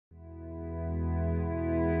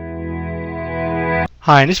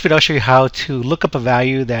Hi, in this video I'll show you how to look up a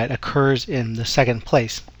value that occurs in the second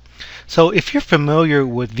place. So if you're familiar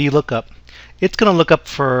with VLOOKUP, it's going to look up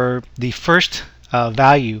for the first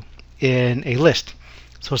value in a list.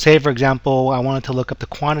 So say for example I wanted to look up the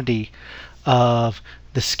quantity of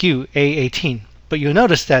the SKU A18, but you'll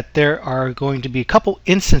notice that there are going to be a couple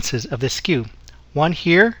instances of this SKU. One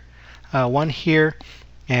here, and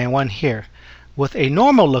one here. With a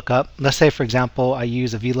normal lookup, let's say for example I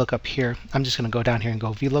use a VLOOKUP here. I'm just going to go down here and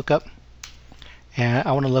go VLOOKUP, and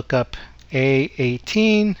I want to look up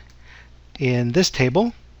A18 in this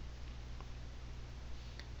table,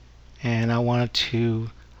 and I want to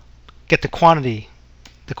get the quantity.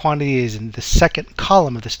 The quantity is in the second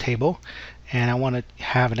column of this table, and I want to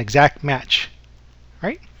have an exact match,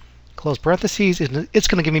 right? Close parentheses, it's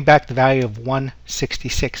going to give me back the value of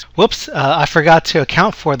 166. Whoops, I forgot to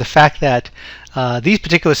account for the fact that these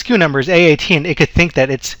particular SKU numbers, A18, it could think that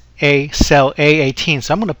it's a cell A18,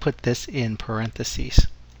 so I'm going to put this in parentheses.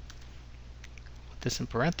 Put this in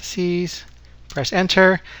parentheses, press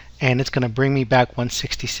enter, and it's going to bring me back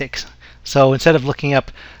 166. So instead of looking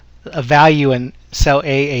up a value in cell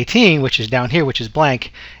A18, which is down here, which is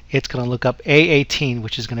blank, it's going to look up A18,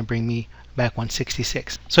 which is going to bring me back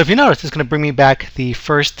 166. So if you notice, it's going to bring me back the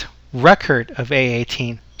first record of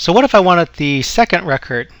A18. So what if I wanted the second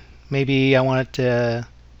record? Maybe I wanted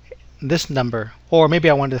this number, or maybe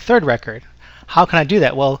I wanted the third record. How can I do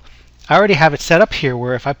that? Well, I already have it set up here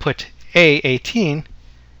where if I put A18,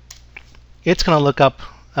 it's going to look up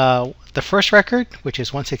the first record, which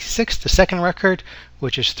is 166, the second record,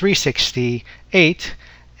 which is 368,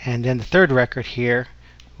 and then the third record here,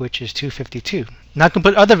 which is 252. Now I can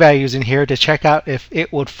put other values in here to check out if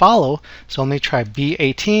it would follow. So let me try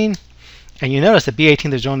B18, and you notice that B18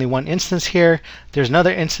 there's only one instance here. There's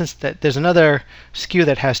another instance there's another SKU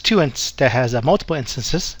that has multiple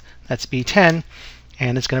instances. That's B10,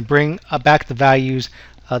 and it's going to bring back the values,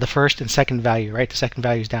 the first and second value, right? The second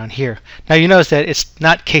value is down here. Now you notice that it's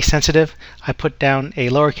not case sensitive. I put down a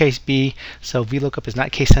lowercase b, so VLOOKUP is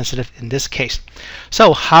not case sensitive in this case.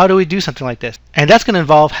 So how do we do something like this? And that's going to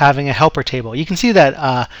involve having a helper table. You can see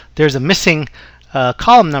that there's a missing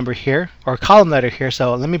column number here, or column letter here.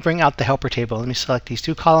 So let me bring out the helper table. Let me select these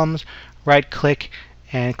two columns, right click,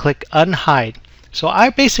 and click unhide. So I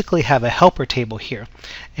basically have a helper table here,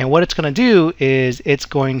 and what it's going to do is it's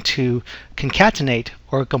going to concatenate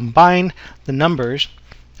or combine the numbers,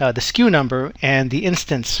 the SKU number and the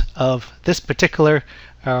instance of this particular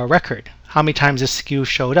record, how many times this SKU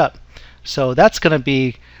showed up. So that's going to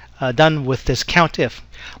be done with this COUNTIF.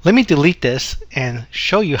 Let me delete this and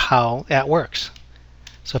show you how that works.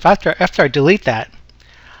 So if after I delete that,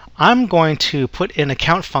 I'm going to put in a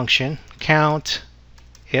count function,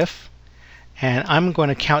 COUNTIF, and I'm going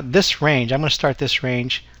to count this range. I'm going to start this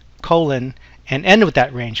range, colon, and end with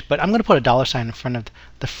that range. But I'm going to put a $sign in front of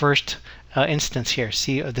the first instance here,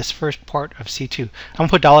 this first part of C2. I'm going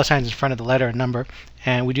to put $signs in front of the letter and number,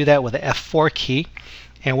 and we do that with the F4 key.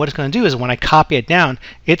 And what it's going to do is when I copy it down,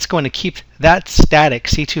 it's going to keep that static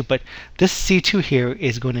C2, but this C2 here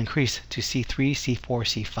is going to increase to C3, C4,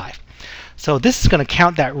 C5. So this is going to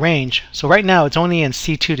count that range. So right now it's only in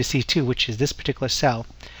C2 to C2, which is this particular cell.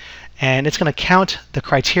 And it's going to count the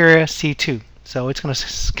criteria C2. So it's going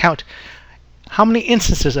to count how many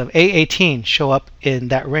instances of A18 show up in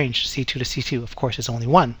that range, C2 to C2. Of course, it's only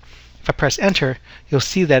one. If I press enter, you'll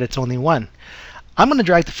see that it's only one. I'm going to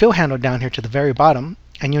drag the fill handle down here to the very bottom,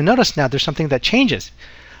 and you'll notice now there's something that changes.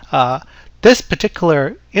 This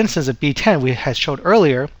particular instance of B10 we had showed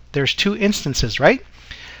earlier, there's two instances, right?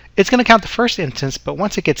 It's going to count the first instance, but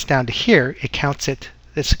once it gets down to here, it counts it.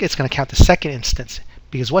 It's going to count the second instance.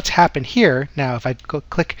 Because what's happened here, now if I go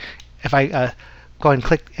ahead and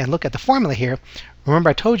click and look at the formula here, remember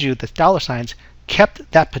I told you the $signs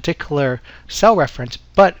kept that particular cell reference,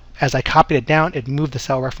 but as I copied it down, it moved the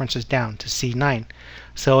cell references down to C9.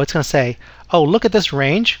 So it's going to say, oh, look at this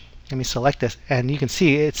range. Let me select this, and you can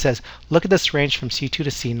see it says, look at this range from C2 to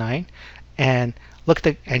C9, and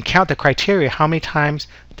and count the criteria. How many times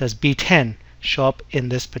does B10 show up in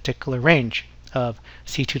this particular range of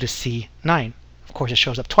C2 to C9? Of course, it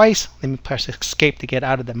shows up twice. Let me press escape to get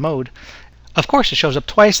out of the mode. Of course, it shows up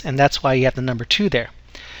twice, and that's why you have the number 2 there.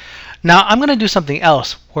 Now, I'm going to do something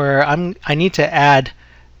else where I need to add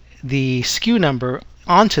the SKU number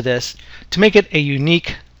onto this to make it a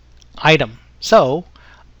unique item. So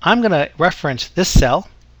I'm going to reference this cell,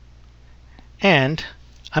 and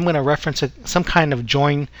I'm going to reference some kind of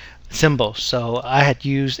join symbol. So I had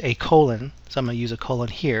used a colon, so I'm going to use a colon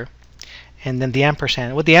here. And then the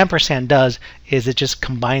ampersand. What the ampersand does is it just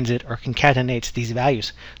combines it or concatenates these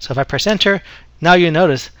values. So if I press enter, now you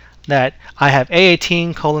notice that I have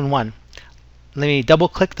A18 colon 1. Let me double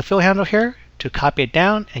click the fill handle here to copy it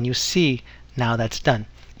down, and you see now that's done.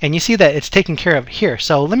 And you see that it's taken care of here.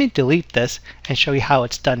 So let me delete this and show you how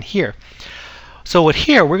it's done here. So with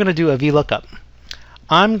here, we're going to do a VLOOKUP.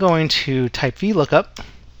 I'm going to type VLOOKUP,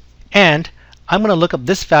 and I'm going to look up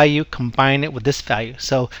this value, combine it with this value.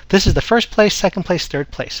 So this is the first place, second place, third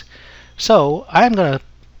place. So I'm going to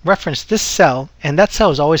reference this cell, and that cell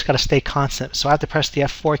has always got to stay constant. So I have to press the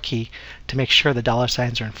F4 key to make sure the dollar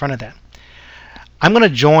signs are in front of that. I'm going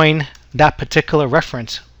to join that particular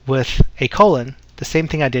reference with a colon, the same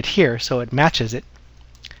thing I did here, so it matches it,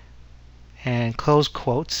 and close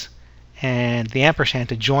quotes, and the ampersand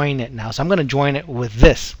to join it now. So I'm going to join it with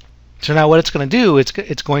this. So now what it's going to do, it's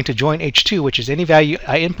going to join H2, which is any value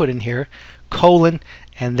I input in here, colon,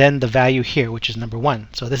 and then the value here, which is number 1.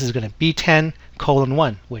 So this is going to B10 colon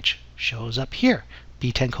 1, which shows up here,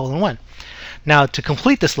 B10 colon 1. Now to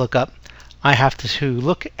complete this lookup, I have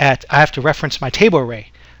to reference my table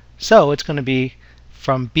array. So it's going to be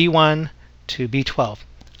from B1 to B12.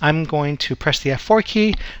 I'm going to press the F4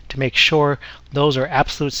 key to make sure those are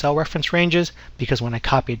absolute cell reference ranges, because when I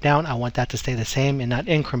copy it down, I want that to stay the same and not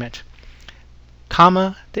increment.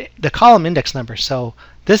 Comma, the column index number. So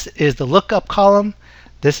this is the lookup column.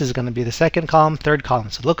 This is going to be the second column, third column.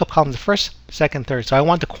 So lookup column is the first, second, third. So I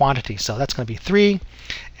want the quantity. So that's going to be 3,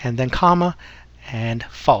 and then comma, and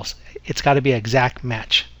false. It's got to be an exact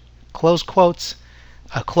match. Close quotes,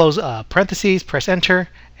 close parentheses, press enter,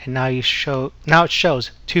 and now it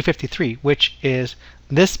shows 253, which is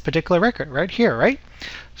this particular record right here, right?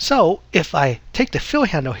 So if I take the fill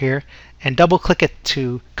handle here and double click it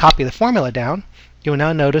to copy the formula down, you'll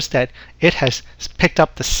now notice that it has picked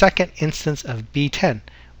up the second instance of B10,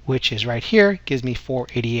 which is right here, gives me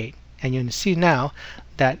 488. And you can see now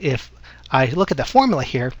that if I look at the formula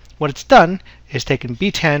here, what it's done is taken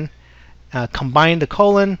B10, combined the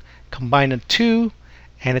colon, combined the 2,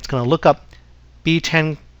 and it's going to look up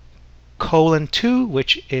B10 colon 2,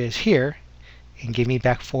 which is here, and give me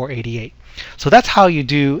back 488. So that's how you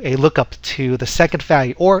do a lookup to the second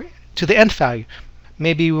value or to the nth value.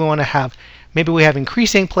 Maybe we have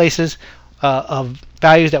increasing places of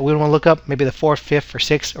values that we want to look up, maybe the 4th, 5th, or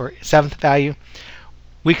 6th, or 7th value.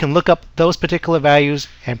 We can look up those particular values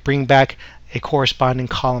and bring back a corresponding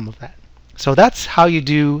column of that. So that's how you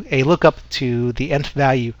do a lookup to the nth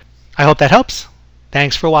value. I hope that helps.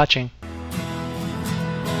 Thanks for watching.